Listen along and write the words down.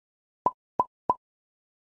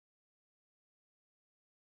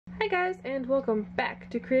guys, and welcome back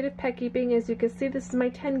to Creative Pet Keeping. As you can see, this is my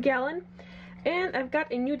 10-gallon, and I've got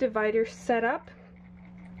a new divider set up.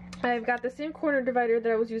 I've got the same corner divider that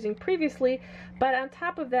I was using previously, but on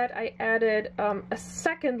top of that I added a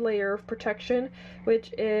second layer of protection,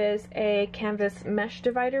 which is a canvas mesh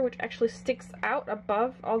divider, which actually sticks out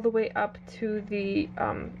above all the way up to the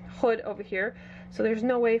hood over here. So there's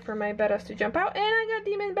no way for my bettas to jump out. And I got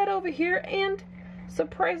Demon Betta over here, and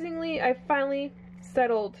surprisingly I finally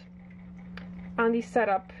settled on the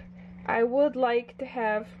setup. I would like to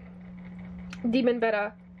have Demon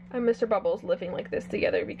Betta and Mr. Bubbles living like this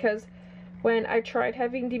together, because when I tried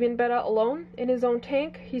having Demon Betta alone in his own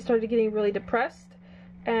tank, he started getting really depressed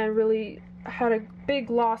and really had a big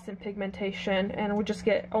loss in pigmentation and would just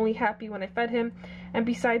get only happy when I fed him, and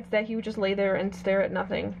besides that he would just lay there and stare at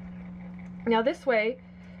nothing. Now this way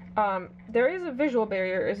there is a visual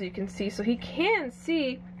barrier, as you can see, so he can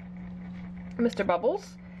see Mr.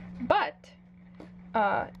 Bubbles, but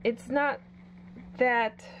it's not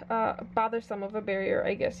that bothersome of a barrier,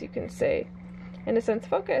 I guess you can say, in a sense.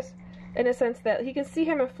 Focus, in a sense that he can see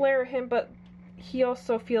him and flare at him, but he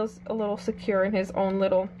also feels a little secure in his own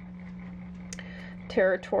little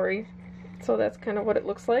territory. So that's kind of what it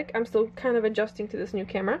looks like. I'm still kind of adjusting to this new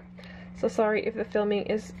camera, so sorry if the filming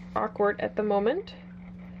is awkward at the moment.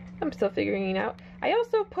 I'm still figuring it out. I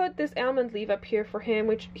also put this almond leaf up here for him,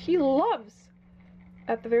 which he loves.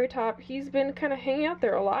 At the very top, he's been kind of hanging out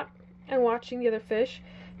there a lot and watching the other fish.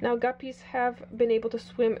 Now guppies have been able to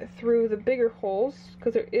swim through the bigger holes,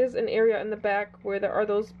 because there is an area in the back where there are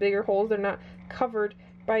those bigger holes. They're not covered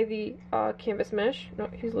by the canvas mesh. No,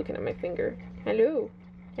 he's looking at my finger. Hello.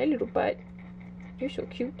 Hey little butt. You're so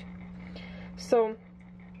cute. So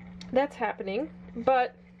that's happening,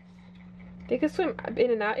 but they can swim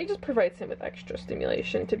in and out. It just provides him with extra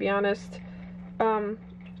stimulation, to be honest.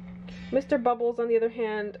 Mr. Bubbles, on the other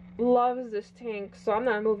hand, loves this tank, so I'm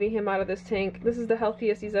not moving him out of this tank. This is the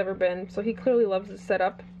healthiest he's ever been, so he clearly loves this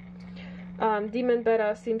setup. Demon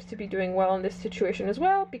Betta seems to be doing well in this situation as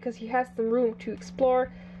well, because he has some room to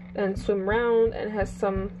explore and swim around, and has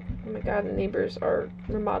some... oh my god, the neighbors are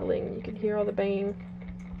remodeling. You can hear all the banging.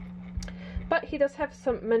 But he does have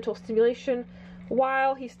some mental stimulation,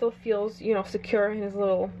 while he still feels, you know, secure in his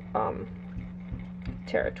little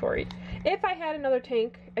territory. If I had another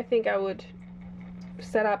tank, I think I would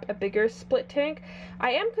set up a bigger split tank.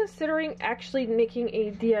 I am considering actually making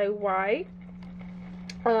a DIY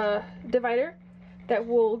divider that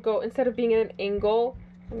will go, instead of being at an angle,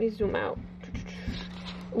 let me zoom out,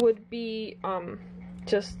 would be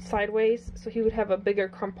just sideways, so he would have a bigger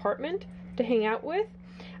compartment to hang out with.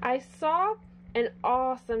 I saw an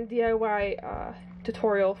awesome DIY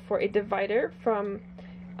tutorial for a divider from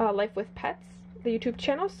Life with Pets, the YouTube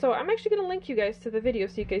channel, so I'm actually going to link you guys to the video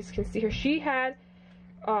so you guys can see her. She had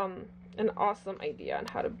an awesome idea on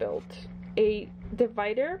how to build a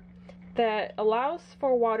divider that allows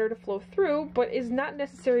for water to flow through but is not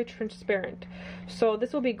necessarily transparent. So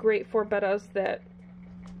this will be great for bettas that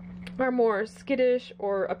are more skittish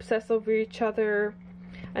or obsess over each other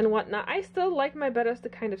and whatnot. I still like my bettas to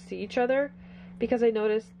kind of see each other, because I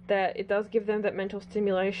noticed that it does give them that mental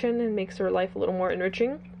stimulation and makes their life a little more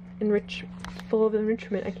full of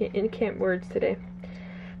enrichment. I can't words today,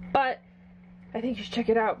 but I think you should check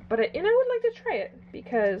it out. But and I would like to try it,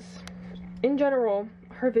 because in general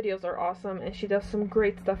her videos are awesome and she does some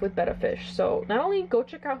great stuff with betta fish. So not only go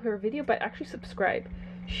check out her video, but actually subscribe.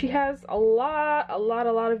 She has a lot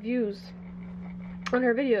of views on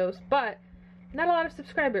her videos, but not a lot of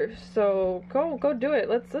subscribers. So go do it.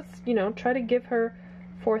 Let's you know, try to give her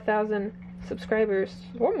 4,000 subscribers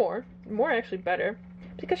or more actually, better,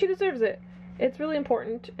 because she deserves it. It's really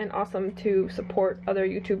important and awesome to support other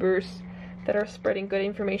YouTubers that are spreading good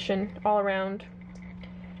information all around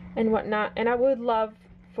and whatnot. And I would love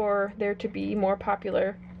for there to be more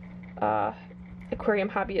popular aquarium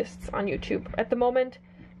hobbyists on YouTube. At the moment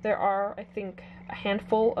there are, I think, a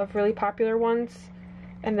handful of really popular ones,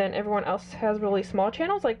 and then everyone else has really small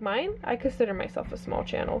channels like mine. I consider myself a small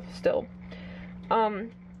channel still.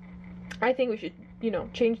 I think we should, you know,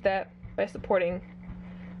 change that by supporting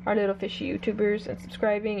our little fishy YouTubers and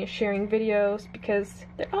subscribing and sharing videos, because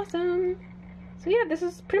they're awesome. So yeah, this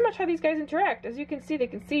is pretty much how these guys interact. As you can see, they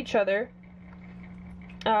can see each other.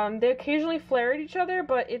 They occasionally flare at each other,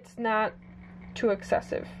 but it's not too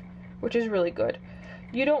excessive, which is really good.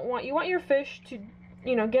 You want your fish to,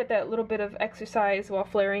 you know, get that little bit of exercise while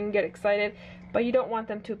flaring, get excited, but you don't want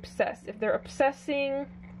them to obsess. If they're obsessing,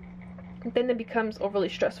 then it becomes overly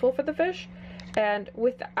stressful for the fish. And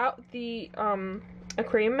without the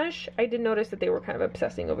aquarium mesh, I did notice that they were kind of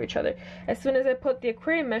obsessing over each other. As soon as I put the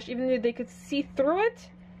aquarium mesh, even though they could see through it,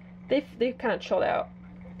 they've kind of chilled out.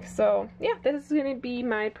 So yeah, this is going to be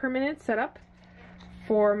my permanent setup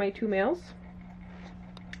for my 2 males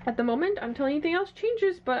at the moment until anything else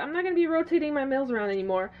changes. But I'm not going to be rotating my males around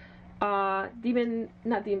anymore. Not Demon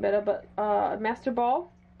Betta, but Master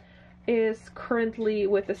Ball is currently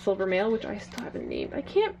with a silver male, which I still haven't named. I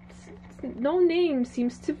can't, no name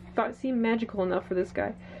seems to seem magical enough for this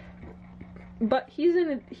guy. But he's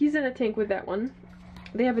in a tank with that one.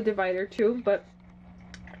 They have a divider too, but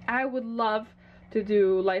I would love to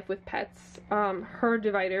do Life with Pets, her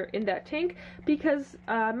divider in that tank, because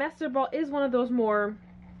Master Ball is one of those more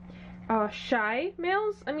shy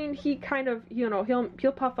males. I mean, he kind of, you know,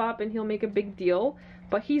 he'll puff up and he'll make a big deal,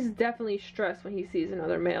 but he's definitely stressed when he sees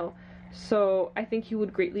another male. So I think he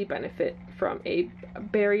would greatly benefit from a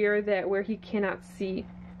barrier where he cannot see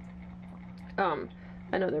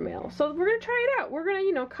another male. So we're gonna try it out. We're gonna,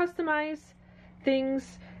 you know, customize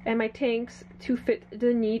things and my tanks to fit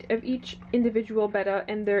the need of each individual betta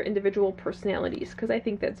and their individual personalities, because I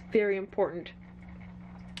think that's very important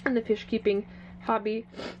in the fish keeping hobby.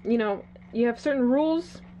 You know, you have certain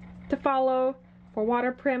rules to follow for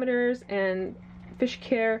water parameters and fish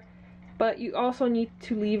care, but you also need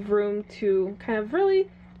to leave room to kind of really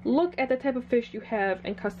look at the type of fish you have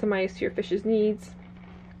and customize to your fish's needs.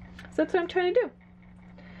 So that's what I'm trying to do.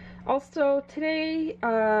 Also today,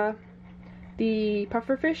 the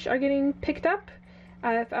pufferfish are getting picked up.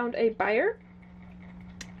 I found a buyer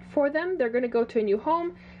for them. They're going to go to a new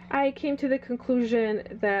home. I came to the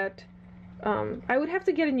conclusion that I would have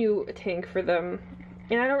to get a new tank for them,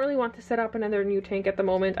 and I don't really want to set up another new tank at the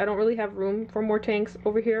moment. I don't really have room for more tanks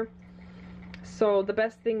over here. So the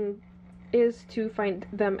best thing is to find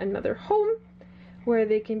them another home where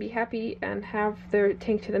they can be happy and have their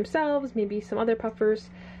tank to themselves, maybe some other puffers.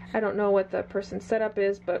 I don't know what the person's setup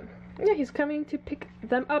is, but yeah, he's coming to pick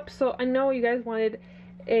them up. So I know you guys wanted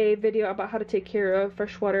a video about how to take care of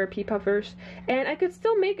freshwater pea puffers, and I could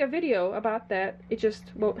still make a video about that. It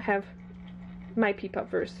just won't have my pea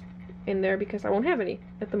puffers in there because I won't have any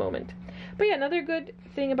at the moment. But yeah, another good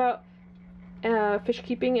thing about fish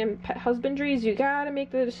keeping and pet husbandry is you gotta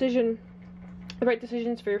make the right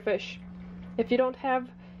decisions for your fish. If you don't have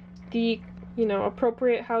the, you know,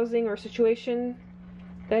 appropriate housing or situation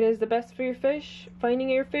that is the best for your fish, finding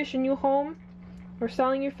your fish a new home or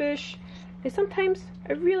selling your fish is sometimes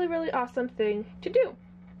a really, really awesome thing to do.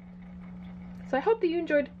 So I hope that you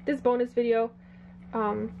enjoyed this bonus video.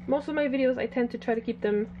 Most of my videos, I tend to try to keep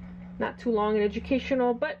them not too long and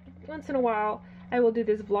educational, but once in a while I will do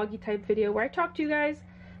this vloggy type video where I talk to you guys,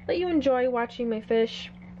 let you enjoy watching my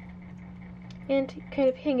fish, and kind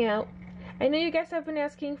of hang out. I know you guys have been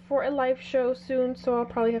asking for a live show soon, so I'll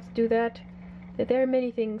probably have to do that. There are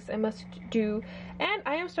many things I must do, and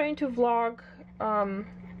I am starting to vlog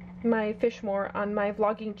my fish more on my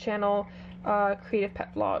vlogging channel, Creative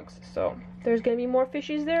Pet Vlogs. So there's gonna be more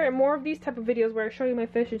fishies there and more of these type of videos where I show you my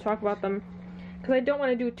fish and talk about them, because I don't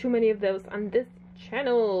want to do too many of those on this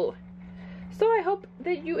channel. So I hope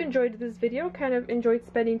that you enjoyed this video, kind of enjoyed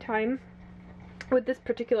spending time with this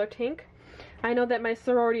particular tank. I know that my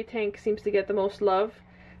sorority tank seems to get the most love,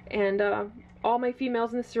 and all my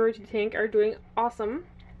females in the sorority tank are doing awesome.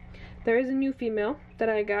 There is a new female that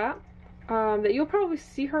I got, that you'll probably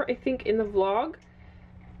see her, I think, in the vlog.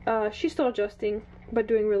 She's still adjusting, but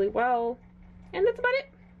doing really well. And that's about it.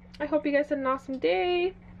 I hope you guys had an awesome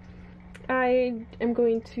day. I am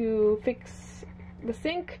going to fix the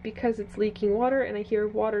sink because it's leaking water and I hear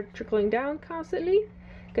water trickling down constantly.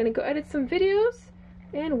 Gonna go edit some videos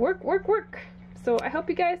and work. So I hope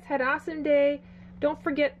you guys had an awesome day. Don't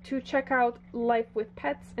forget to check out Life with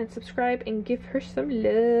Pets and subscribe and give her some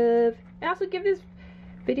love. And also give this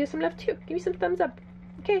video some love too. Give me some thumbs up.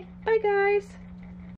 Okay, bye guys.